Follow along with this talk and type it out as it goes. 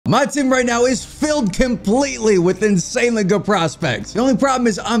My team right now is filled completely with insanely good prospects. The only problem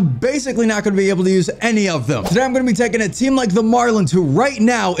is I'm basically not going to be able to use any of them. Today, I'm going to be taking a team like the Marlins, who right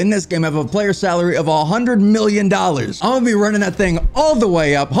now in this game have a player salary of $100 million. I'm going to be running that thing all the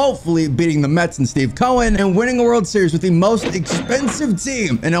way up, hopefully beating the Mets and Steve Cohen and winning a World Series with the most expensive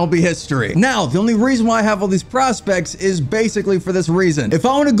team in MLB history. Now, the only reason why I have all these prospects is basically for this reason. If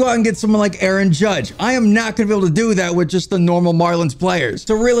I want to go out and get someone like Aaron Judge, I am not going to be able to do that with just the normal Marlins players.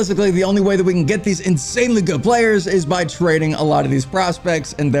 So realistically, the only way that we can get these insanely good players is by trading a lot of these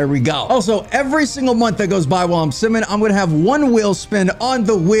prospects, and there we go. Also, every single month that goes by while I'm simming, I'm going to have one wheel spin on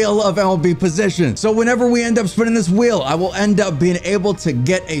the wheel of MLB position. So whenever we end up spinning this wheel, I will end up being able to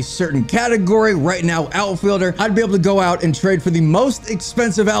get a certain category. Right now, outfielder. I'd be able to go out and trade for the most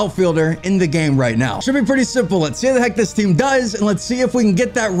expensive outfielder in the game right now. Should be pretty simple. Let's see how the heck this team does, and let's see if we can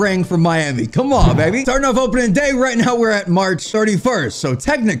get that ring from Miami. Come on, baby. Starting off opening day, right now we're at March 31st. So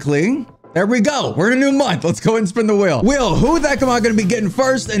technically, there we go. We're in a new month. Let's go ahead and spin the wheel. Wheel, who the heck am I going to be getting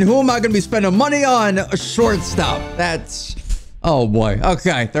first, and who am I going to be spending money on? A shortstop. That's... oh boy.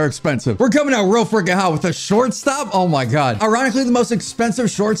 Okay, they're expensive. We're coming out real freaking hot with a shortstop. Oh my God. Ironically, the most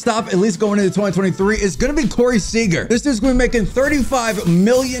expensive shortstop, at least going into 2023, is going to be Corey Seager. This dude's going to be making $35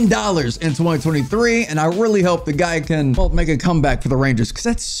 million in 2023, and I really hope the guy can, well, make a comeback for the Rangers, because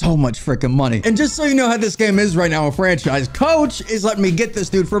that's so much freaking money. And just so you know how this game is right now in franchise, Coach is letting me get this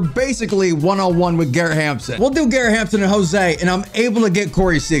dude for basically one-on-one with Garrett Hampson. We'll do Garrett Hampson and Jose, and I'm able to get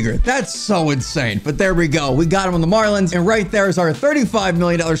Corey Seager. That's so insane. But there we go. We got him on the Marlins, and right there is our $35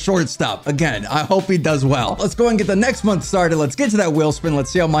 million shortstop. Again, I hope he does well. Let's go and get the next month started. Let's get to that wheel spin.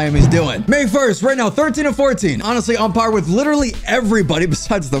 Let's see how Miami's doing. May 1st, right now, 13 and 14. Honestly, on par with literally everybody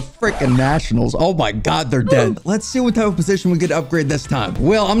besides the freaking Nationals. Oh my God, they're dead. Let's see what type of position we get to upgrade this time.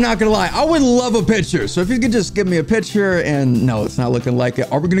 Well, I'm not gonna lie, I would love a pitcher. So if you could just give me a pitcher, and no, it's not looking like it.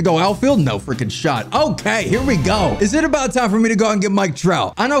 Are we gonna go outfield? No freaking shot. Okay, here we go. Is it about time for me to go out and get Mike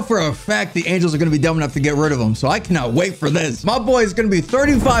Trout? I know for a fact the Angels are gonna be dumb enough to get rid of him, so I cannot wait for this. My boy is going to be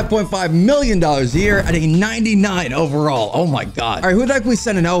 $35.5 million a year at a 99 overall. Oh my God. All right, who the heck we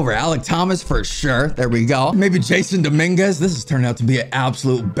sending over? Alec Thomas for sure. There we go. Maybe Jason Dominguez. This has turned out to be an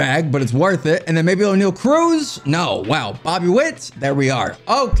absolute bag, but it's worth it. And then maybe O'Neal Cruz. No. Wow. Bobby Witt. There we are.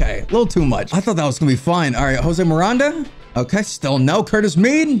 Okay. A little too much. I thought that was going to be fine. All right. Jose Miranda. Okay. Still no. Curtis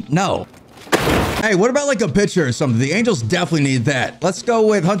Mead. No. Hey, what about like a pitcher or something? The Angels definitely need that. Let's go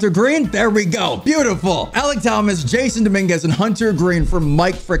with Hunter Green. There we go. Beautiful. Alec Thomas, Jason Dominguez, and Hunter Green for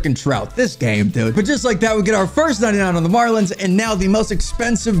Mike freaking Trout. This game, dude. But just like that, we get our first 99 on the Marlins, and now the most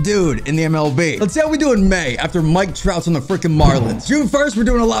expensive dude in the MLB. Let's see how we do in May after Mike Trout's on the freaking Marlins. June 1st, we're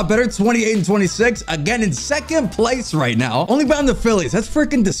doing a lot better. 28 and 26. Again, in second place right now. Only behind the Phillies. That's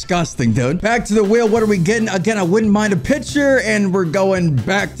freaking disgusting, dude. Back to the wheel. What are we getting? Again, I wouldn't mind a pitcher, and we're going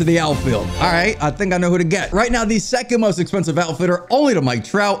back to the outfield. All right. I think I know who to get. Right now, the second most expensive outfitter, only to Mike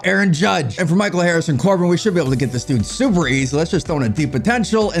Trout, Aaron Judge. And for Michael Harrison Corbin, we should be able to get this dude super easy. Let's just throw in a deep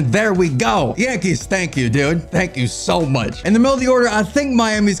potential, and there we go. Yankees, thank you, dude. Thank you so much. In the middle of the order, I think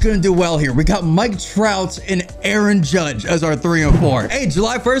Miami's going to do well here. We got Mike Trout and Aaron Judge as our 3 and 4. Hey,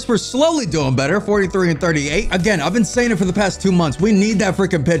 July 1st, we're slowly doing better, 43 and 38. Again, I've been saying it for the past 2 months. We need that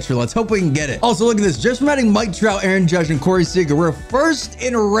freaking pitcher. Let's hope we can get it. Also, look at this. Just from adding Mike Trout, Aaron Judge, and Corey Seager, we're first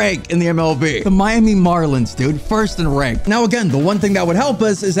in rank in the MLB. The Miami Marlins, dude, first in rank. Now, again, the one thing that would help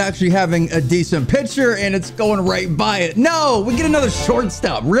us is actually having a decent pitcher, and it's going right by it. No, we get another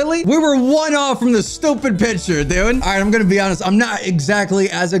shortstop. Really? We were one off from the stupid pitcher, dude. All right, I'm going to be honest. I'm not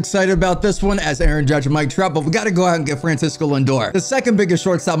exactly as excited about this one as Aaron Judge and Mike Trout, but we got to go out and get Francisco Lindor, the second biggest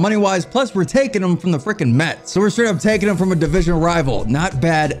shortstop money-wise, plus we're taking him from the freaking Mets. So we're straight up taking him from a division rival. Not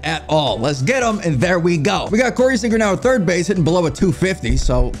bad at all. Let's get him, and there we go. We got Corey Seager now at third base, hitting below a 250.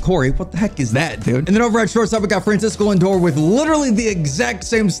 So, Corey, what the heck is that, dude? And then over at shortstop, we got Francisco Lindor with literally the exact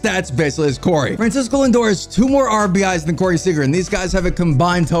same stats basically as Corey. Francisco Lindor has 2 more RBIs than Corey Seager, and these guys have a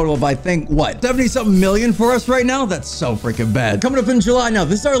combined total of, I think, what, 70-something million for us right now? That's so freaking bad. Coming up in July now,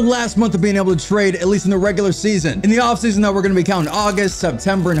 this is our last month of being able to trade, at least in the regular season. In the offseason, though, we're going to be counting August,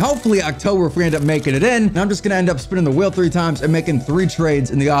 September, and hopefully October if we end up making it in. And I'm just going to end up spinning the wheel 3 times and making 3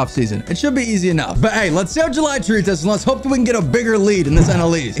 trades in the offseason. It should be easy enough. But hey, let's see how July treats us, and let's hope that we can get a bigger lead in this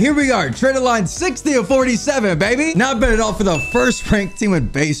NL East. Here we are, traded line 60 of 47, baby. Not bad at all for the first ranked team in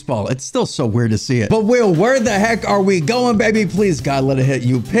baseball. It's still so weird to see it. But Will, where the heck are we going, baby? Please, God, let it hit.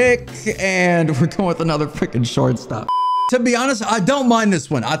 You pick, and we're going with another freaking shortstop. To be honest, I don't mind this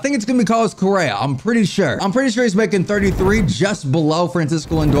one. I think it's gonna be Carlos Correa. I'm pretty sure he's making 33, just below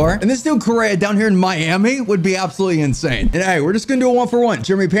Francisco Lindor. And this dude Correa down here in Miami would be absolutely insane. And hey, we're just gonna do a 1-for-1.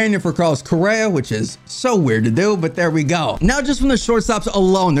 Jeremy Pena for Carlos Correa, which is so weird to do, but there we go. Now, just from the shortstops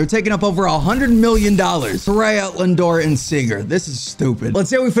alone, they're taking up over $100 million. Correa, Lindor, and Seager. This is stupid. Let's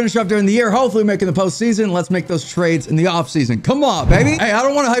see how we finish up during the year. Hopefully making the postseason. Let's make those trades in the offseason. Come on, baby. Hey, I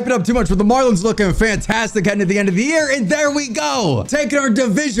don't want to hype it up too much, but the Marlins looking fantastic heading to the end of the year. And there we go. Taking our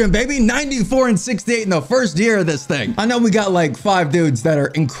division, baby. 94-68 in the first year of this thing. I know we got like 5 dudes that are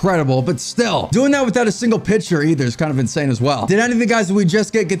incredible, but still, doing that without a single pitcher either is kind of insane as well. Did any of the guys that we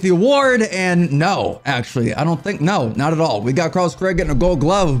just get the award? And no, actually, I don't think, no, not at all. We got Carlos Correa getting a gold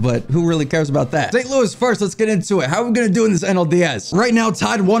glove, but who really cares about that? St. Louis first, let's get into it. How are we gonna do in this NLDS? Right now,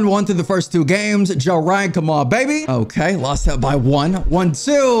 tied 1-1 through the first 2 games. Joe Ryan, come on, baby. Okay, lost that by 1.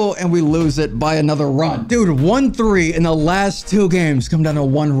 1-2, and we lose it by another run. Dude, 1-3 in the last 2 games, come down to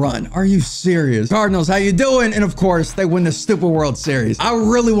 1 run. Are you serious? Cardinals, how you doing? And of course, they win the stupid World Series. I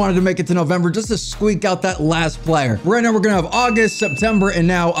really wanted to make it to November just to squeak out that last player. Right now, we're gonna have August, September, and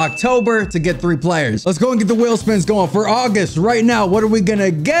now October to get 3 players. Let's go and get the wheel spins going for August. Right now, what are we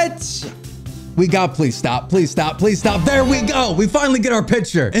gonna get? We got, please stop, please stop, please stop. There we go. We finally get our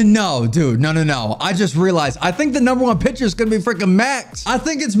pitcher. And no, dude, no. I just realized, I think the #1 pitcher is going to be freaking Max. I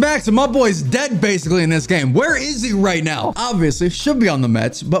think it's Max, and my boy's dead basically in this game. Where is he right now? Obviously, should be on the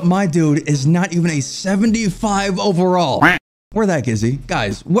Mets, but my dude is not even a 75 overall. Where the heck is he?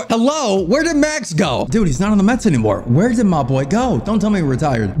 Guys, hello? Where did Max go? Dude, he's not on the Mets anymore. Where did my boy go? Don't tell me he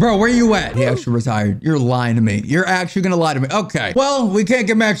retired. Bro, where you at? He actually retired. You're lying to me. You're actually gonna lie to me. Okay. Well, we can't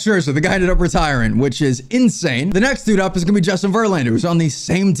get Max Scherzer. The guy ended up retiring, which is insane. The next dude up is gonna be Justin Verlander, who's on the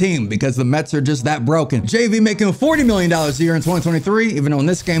same team because the Mets are just that broken. JV making $40 million a year in 2023, even though in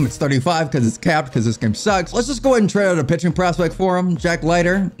this game it's 35 because it's capped because this game sucks. Let's just go ahead and trade out a pitching prospect for him. Jack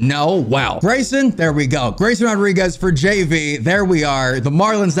Leiter. No. Wow. Grayson. There we go. Grayson Rodriguez for JV. There we are. The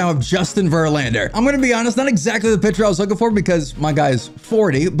Marlins now have Justin Verlander. I'm going to be honest, not exactly the pitcher I was looking for because my guy's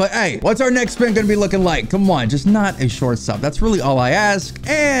 40, but hey, what's our next spin going to be looking like? Come on, just not a shortstop. That's really all I ask.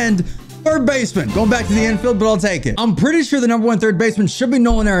 And third baseman. Going back to the infield, but I'll take it. I'm pretty sure the #1 third baseman should be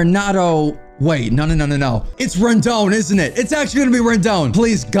Nolan Arenado. Wait, no. It's Rendon, isn't it? It's actually gonna be Rendon.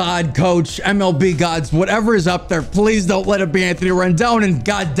 Please, God, coach, MLB gods, whatever is up there, please don't let it be Anthony Rendon, and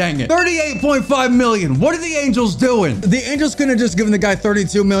God dang it. 38.5 million. What are the Angels doing? The Angels couldn't have just given the guy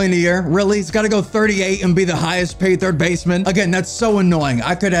 32 million a year. Really? He's got to go 38 and be the highest paid third baseman. Again, that's so annoying.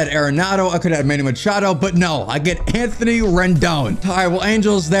 I could have had Arenado, I could have had Manny Machado, but no, I get Anthony Rendon. All right, well,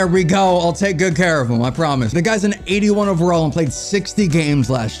 Angels, there we go. I'll take good care of him, I promise. The guy's an 81 overall and played 60 games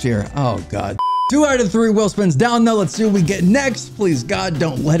last year. Oh, God. 2 out of 3 wheel spins down though. Let's see what we get next. Please, God,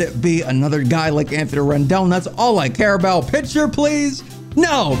 don't let it be another guy like Anthony Rendon. That's all I care about. Pitcher, please.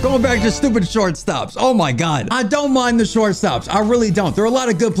 No, going back to stupid shortstops. Oh my God. I don't mind the shortstops. I really don't. There are a lot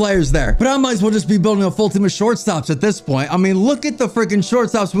of good players there, but I might as well just be building a full team of shortstops at this point. I mean, look at the freaking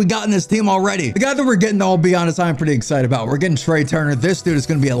shortstops we got in this team already. The guy that we're getting, though, I'll be honest, I'm pretty excited about. We're getting Trey Turner. This dude is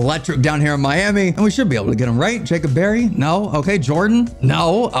going to be electric down here in Miami, and we should be able to get him, right? Jacob Berry? No. Okay. Jordan?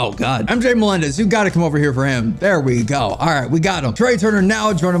 No. Oh God. MJ Melendez, you got to come over here for him. There we go. All right. We got him. Trey Turner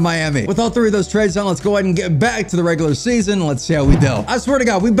now joining Miami. With all 3 of those trades done, let's go ahead and get back to the regular season. Let's see how we do. I swear to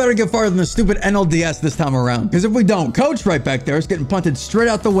God, we better get farther than the stupid NLDS this time around. Because if we don't, coach right back there is getting punted straight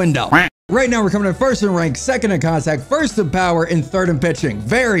out the window. Right now, we're coming in first in rank, second in contact, first in power, and third in pitching.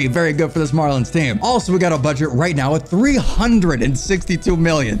 Very, very good for this Marlins team. Also, we got a budget right now of $362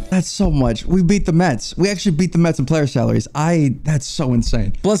 million. That's so much. We beat the Mets. We actually beat the Mets in player salaries. That's so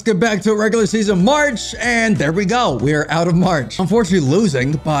insane. But let's get back to regular season March, and there we go. We are out of March. Unfortunately,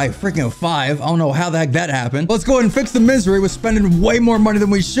 losing by freaking 5. I don't know how the heck that happened. Let's go ahead and fix the misery with spending way more money than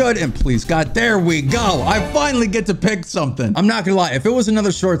we should. And please, God, there we go. I finally get to pick something. I'm not gonna lie. If it was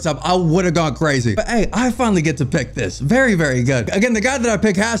another shortstop, I would have gone crazy. But hey, I finally get to pick this. Very, very good. Again, the guy that I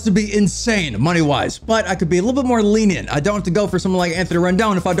pick has to be insane money-wise, but I could be a little bit more lenient. I don't have to go for someone like Anthony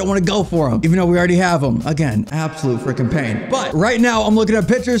Rendon if I don't want to go for him, even though we already have him. Again, absolute freaking pain. But right now, I'm looking at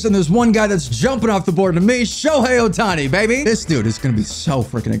pictures, and there's one guy that's jumping off the board to me, Shohei Ohtani, baby. This dude is going to be so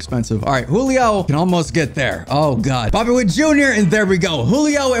freaking expensive. All right, Julio can almost get there. Oh, God. Bobby Witt Jr., and there we go.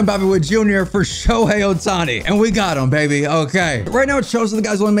 Julio and Bobby Witt Jr. for Shohei Ohtani, and we got him, baby. Okay. Right now, it shows that the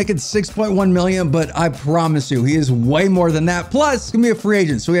guy's only making $6 6.1 million, but I promise you, he is way more than that. Plus, he's gonna be a free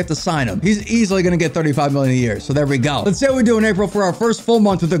agent, so we have to sign him. He's easily gonna get 35 million a year. So there we go. Let's see how we do in April for our first full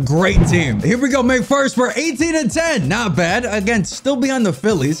month with a great team. Here we go. May 1st, we're 18-10. Not bad. Again, still behind the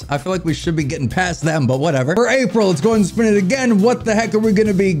Phillies. I feel like we should be getting past them, but whatever. For April, let's go ahead and spin it again. What the heck are we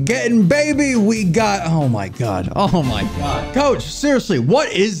gonna be getting, baby? We got, oh my God. Oh my God. Coach, seriously,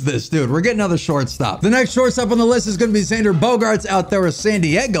 what is this, dude? We're getting another shortstop. The next shortstop on the list is gonna be Xander Bogaerts out there with San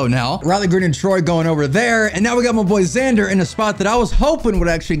Diego now. Riley Green and Troy going over there. And now we got my boy Xander in a spot that I was hoping would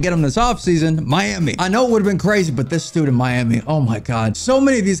actually get him this offseason, Miami. I know it would have been crazy, but this dude in Miami, oh my God. So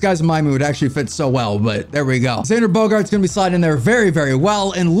many of these guys in Miami would actually fit so well, but there we go. Xander Bogaerts gonna be sliding in there very, very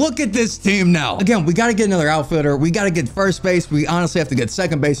well. And look at this team now. Again, we gotta get another outfielder. We gotta get first base. We honestly have to get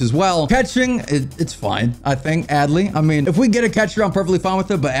second base as well. Catching, it's fine, I think. Adley, I mean, if we get a catcher, I'm perfectly fine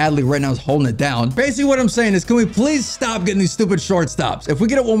with it, but Adley right now is holding it down. Basically what I'm saying is, can we please stop getting these stupid shortstops? If we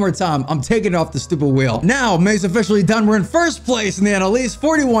get it one more time, I'm taking it off the stupid wheel. Now, May's officially done. We're in first place in the NL East,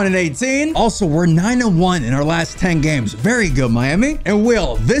 41-18. Also, we're 9-1 in our last 10 games. Very good, Miami. And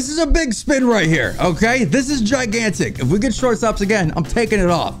Will, this is a big spin right here, okay? This is gigantic. If we get shortstops again, I'm taking it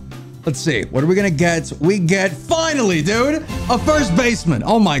off. Let's see. What are we gonna get? We get, finally, dude, a first baseman.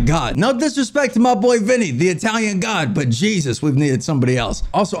 Oh my God. No disrespect to my boy Vinny, the Italian god, but Jesus, we've needed somebody else.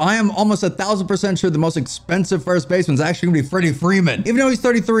 Also, I am almost 1,000% sure the most expensive first baseman is actually gonna be Freddie Freeman. Even though he's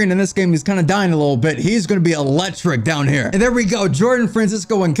 33 and in this game he's kind of dying a little bit, he's gonna be electric down here. And there we go. Jordan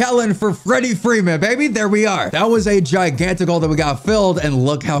Francisco and Kellen for Freddie Freeman, baby. There we are. That was a gigantic goal that we got filled, and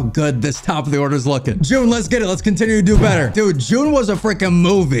look how good this top of the order is looking. June, let's get it. Let's continue to do better. Dude, June was a freaking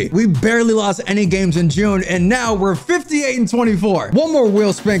movie. We barely lost any games in June, and now we're 58-24. One more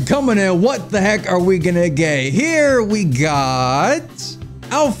wheel spin coming in. What the heck are we gonna get? Here we got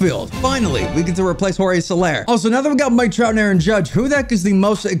outfield. Finally, we get to replace Jorge Soler. Also, now that we got Mike Trout and Aaron Judge, who the heck is the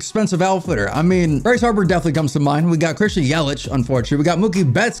most expensive outfitter? I mean, Bryce Harper definitely comes to mind. We got Christian Yelich, unfortunately. We got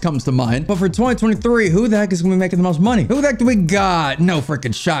Mookie Betts comes to mind. But for 2023, who the heck is going to be making the most money? Who the heck do we got? No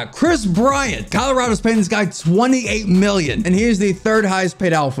freaking shot. Chris Bryant. Colorado's paying this guy $28 million. And he is the third highest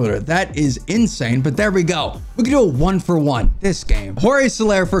paid outfielder. That is insane, but there we go. We can do a 1-for-1 this game. Jorge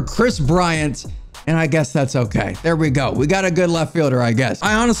Soler for Chris Bryant. And I guess that's okay. There we go. We got a good left fielder, I guess.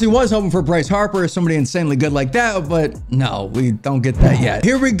 I honestly was hoping for Bryce Harper, somebody insanely good like that, but no, we don't get that yet.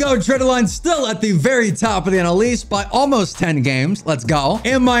 Here we go. Trade line still at the very top of the NL East by almost 10 games. Let's go.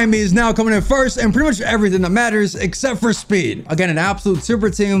 And Miami is now coming in first and pretty much everything that matters except for speed. Again, an absolute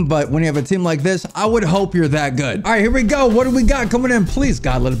super team, but when you have a team like this, I would hope you're that good. All right, here we go. What do we got coming in? Please,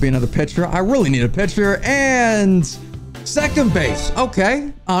 God, let it be another pitcher. I really need a pitcher. And second base.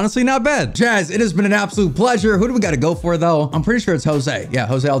 Okay. Honestly, not bad. Jazz, it has been an absolute pleasure. Who do we got to go for, though? I'm pretty sure it's Jose. Yeah,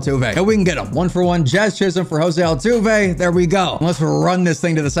 Jose Altuve. And we can get him. 1-for-1. Jazz Chisholm for Jose Altuve. There we go. Let's run this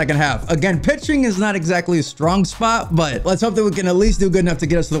thing to the second half. Again, pitching is not exactly a strong spot, but let's hope that we can at least do good enough to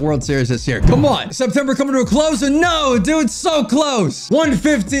get us to the World Series this year. Come on. September coming to a close, and no, dude, so close.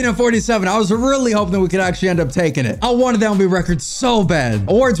 115-47. I was really hoping that we could actually end up taking it. I wanted that MLB record so bad.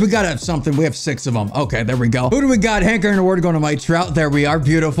 Awards, we got to have something. We have 6 of them. Okay, there we go. Who do we got? Hank Aaron Award going to Mike Trout. There we are.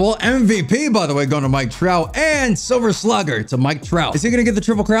 Beautiful. MVP, by the way, going to Mike Trout, and Silver Slugger to Mike Trout. Is he going to get the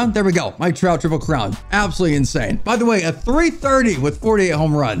triple crown? There we go. Mike Trout, triple crown. Absolutely insane. By the way, a 330 with 48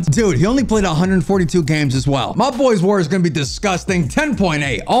 home runs. Dude, he only played 142 games as well. My boy's WAR is going to be disgusting.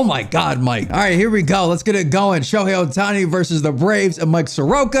 10.8. Oh my God, Mike. All right, here we go. Let's get it going. Shohei Ohtani versus the Braves and Mike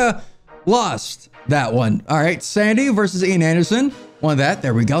Soroka. Lost that one. All right, Sandy versus Ian Anderson. Won that.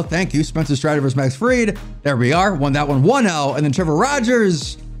 There we go. Thank you. Spencer Strider versus Max Fried. There we are. Won that one 1-0. And then Trevor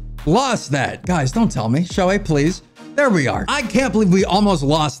Rogers lost that. Guys, don't tell me. Shohei, please. There we are. I can't believe we almost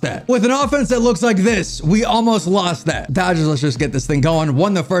lost that. With an offense that looks like this, we almost lost that. Dodgers, let's just get this thing going.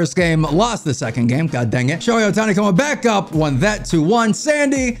 Won the first game, lost the second game. God dang it. Shohei Ohtani coming back up. Won that 2-1.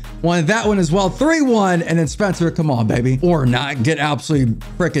 Sandy won that one as well. 3-1. And then Spencer, come on, baby. Or not. Get absolutely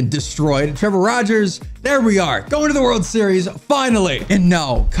freaking destroyed. Trevor Rogers, there we are. Going to the World Series, finally. And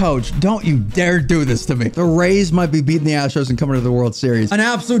no, coach, don't you dare do this to me. The Rays might be beating the Astros and coming to the World Series. An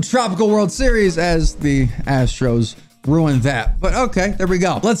absolute tropical World Series as the Astros ruined that. But okay, there we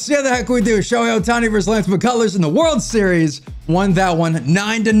go. Let's see how the heck we do. Shohei Ohtani versus Lance McCullers in the World Series. Won that one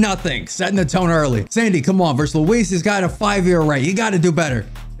 9-0. Setting the tone early. Sandy, come on. Versus Luis, he's got a 5-year rate. You got to do better.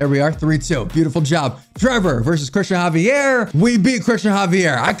 There we are, 3-2. Beautiful job. Trevor versus Christian Javier. We beat Christian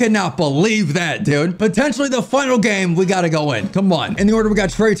Javier. I could not believe that, dude. Potentially the final game, we got to go in. Come on. In the order, we got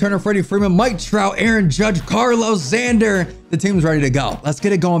Trey Turner, Freddie Freeman, Mike Trout, Aaron Judge, Carlos, Xander. The team's ready to go. Let's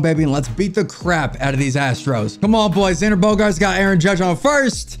get it going, baby, and let's beat the crap out of these Astros. Come on, boys. Xander Bogaerts got Aaron Judge on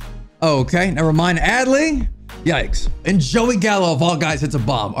first. Okay, never mind. Adley. Yikes. And Joey Gallo, of all guys, hits a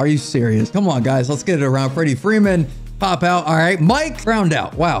bomb. Are you serious? Come on, guys. Let's get it around. Freddie Freeman. Pop out. All right. Mike, ground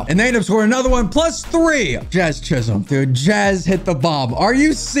out. Wow. And they end up scoring another one. +3. Jazz Chisholm. Dude, Jazz hit the bomb. Are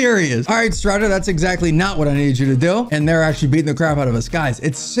you serious? All right, Strider, that's exactly not what I needed you to do. And they're actually beating the crap out of us. Guys,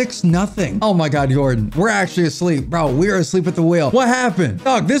 it's 6-0. Oh my God, Jordan. We're actually asleep. Bro, we are asleep at the wheel. What happened?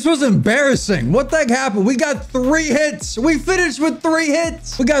 Dog, this was embarrassing. What the heck happened? We got 3 hits. We finished with 3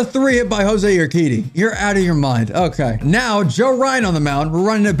 hits. We got 3 hit by Jose Urquidy. You're out of your mind. Okay. Now, Joe Ryan on the mound. We're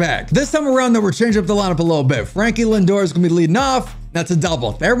running it back. This time around, though, we're changing up the lineup a little bit. Frankie Lindor is going to be leading off. That's a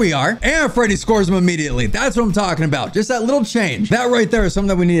double. There we are. And Freddie scores him immediately. That's what I'm talking about. Just that little change. That right there is something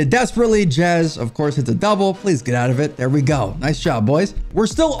that we needed desperately. Jazz, of course, hits a double. Please get out of it. There we go. Nice job, boys. We're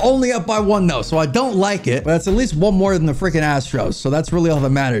still only up by 1, though, so I don't like it, but that's at least 1 more than the freaking Astros, so that's really all that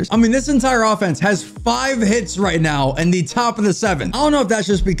matters. I mean, this entire offense has 5 hits right now in the top of the 7th. I don't know if that's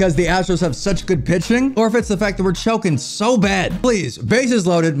just because the Astros have such good pitching, or if it's the fact that we're choking so bad. Please, bases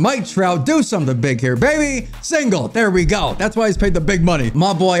loaded. Mike Trout, do something big here, baby. Single. There we go. That's why he's paid the big money.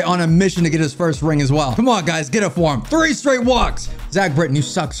 My boy on a mission to get his first ring as well. Come on, guys. Get it for him. 3 straight walks. Zach Britton, you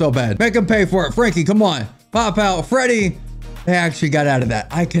suck so bad. Make him pay for it. Frankie, come on. Pop out. Freddie. They actually got out of that.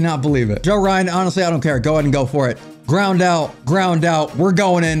 I cannot believe it. Joe Ryan, honestly, I don't care. Go ahead and go for it. Ground out. Ground out. We're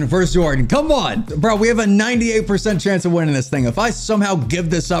going in versus Jordan. Come on. Bro, we have a 98% chance of winning this thing. If I somehow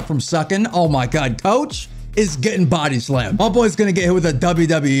give this up from sucking, oh my God, coach is getting body slammed. My boy's gonna get hit with a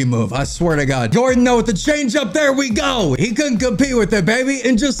WWE move. I swear to God. Jordan, though, with the change up, there we go. He couldn't compete with it, baby.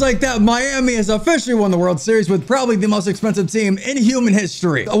 And just like that, Miami has officially won the World Series with probably the most expensive team in human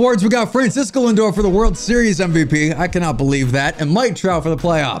history. Awards, we got Francisco Lindor for the World Series MVP. I cannot believe that. And Mike Trout for the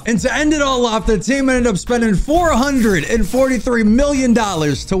playoff. And to end it all off, the team ended up spending $443 million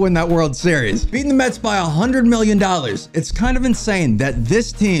to win that World Series, beating the Mets by $100 million. It's kind of insane that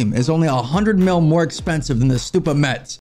this team is only $100 million more expensive than the stupid Mets.